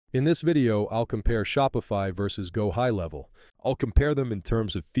In this video, I'll compare Shopify versus GoHighLevel. I'll compare them in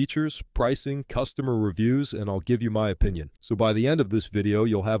terms of features, pricing, customer reviews, and I'll give you my opinion. So by the end of this video,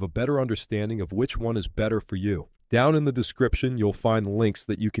 you'll have a better understanding of which one is better for you. Down in the description, you'll find links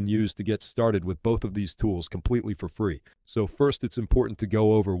that you can use to get started with both of these tools completely for free. So first, it's important to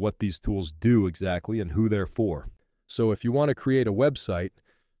go over what these tools do exactly and who they're for. So if you want to create a website,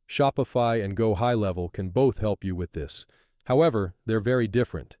 Shopify and GoHighLevel can both help you with this. However, they're very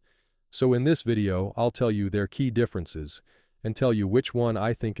different. So in this video, I'll tell you their key differences and tell you which one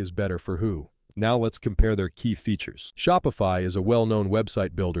I think is better for who. Now let's compare their key features. Shopify is a well-known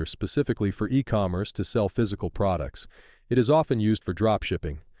website builder specifically for e-commerce to sell physical products. It is often used for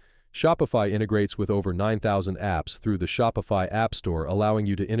dropshipping. Shopify integrates with over 9,000 apps through the Shopify App Store, allowing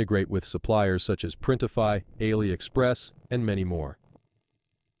you to integrate with suppliers such as Printify, AliExpress, and many more.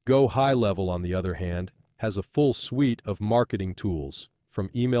 GoHighLevel, on the other hand, has a full suite of marketing tools, from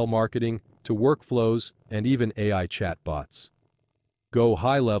email marketing to workflows and even AI chatbots.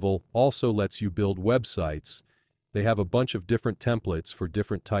 GoHighLevel also lets you build websites. They have a bunch of different templates for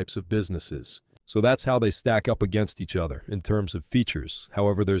different types of businesses. So that's how they stack up against each other in terms of features.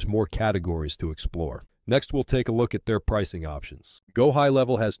 However, there's more categories to explore. Next, we'll take a look at their pricing options.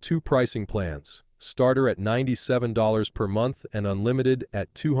 GoHighLevel has two pricing plans: starter at $97 per month and unlimited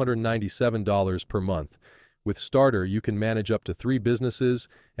at $297 per month. With Starter, you can manage up to 3 businesses,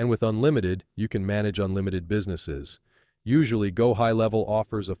 and with Unlimited, you can manage unlimited businesses. Usually, GoHighLevel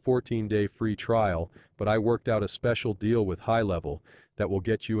offers a 14-day free trial, but I worked out a special deal with HighLevel that will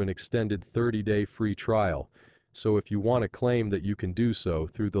get you an extended 30-day free trial. So if you want to claim that, you can do so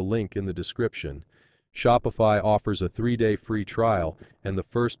through the link in the description. Shopify offers a 3-day free trial and the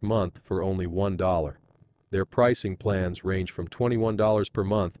first month for only $1. Their pricing plans range from $21 per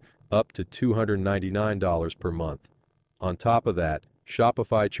month up to $299 per month. On top of that,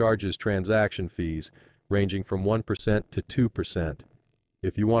 Shopify charges transaction fees ranging from 1% to 2%.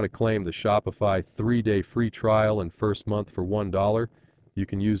 If you want to claim the Shopify 3-day free trial and first month for $1, you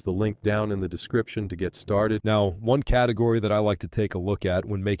can use the link down in the description to get started. Now, one category that I like to take a look at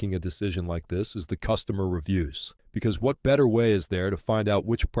when making a decision like this is the customer reviews. Because what better way is there to find out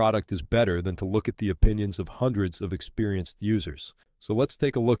which product is better than to look at the opinions of hundreds of experienced users? So let's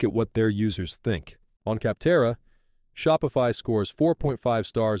take a look at what their users think. On Capterra, Shopify scores 4.5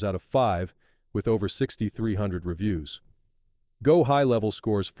 stars out of 5 with over 6,300 reviews. GoHighLevel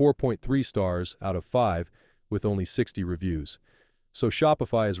scores 4.3 stars out of 5 with only 60 reviews. So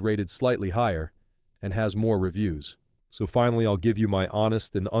Shopify is rated slightly higher and has more reviews. So finally, I'll give you my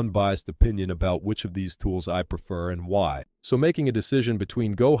honest and unbiased opinion about which of these tools I prefer and why. So making a decision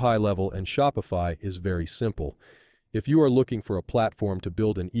between GoHighLevel and Shopify is very simple. If you are looking for a platform to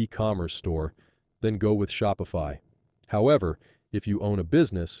build an e-commerce store, then go with Shopify. However, if you own a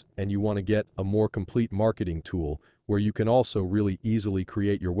business and you want to get a more complete marketing tool where you can also really easily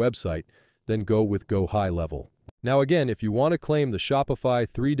create your website, then go with GoHighLevel. Now again, if you want to claim the Shopify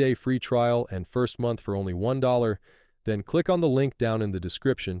 3-day free trial and first month for only $1, then click on the link down in the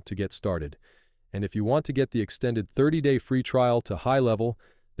description to get started. And if you want to get the extended 30-day free trial to HighLevel,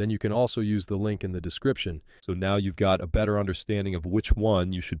 then you can also use the link in the description. So now you've got a better understanding of which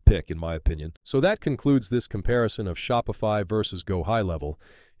one you should pick, in my opinion. So that concludes this comparison of Shopify versus GoHighLevel.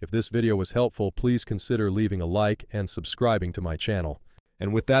 If this video was helpful, please consider leaving a like and subscribing to my channel.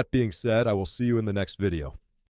 And with that being said, I will see you in the next video.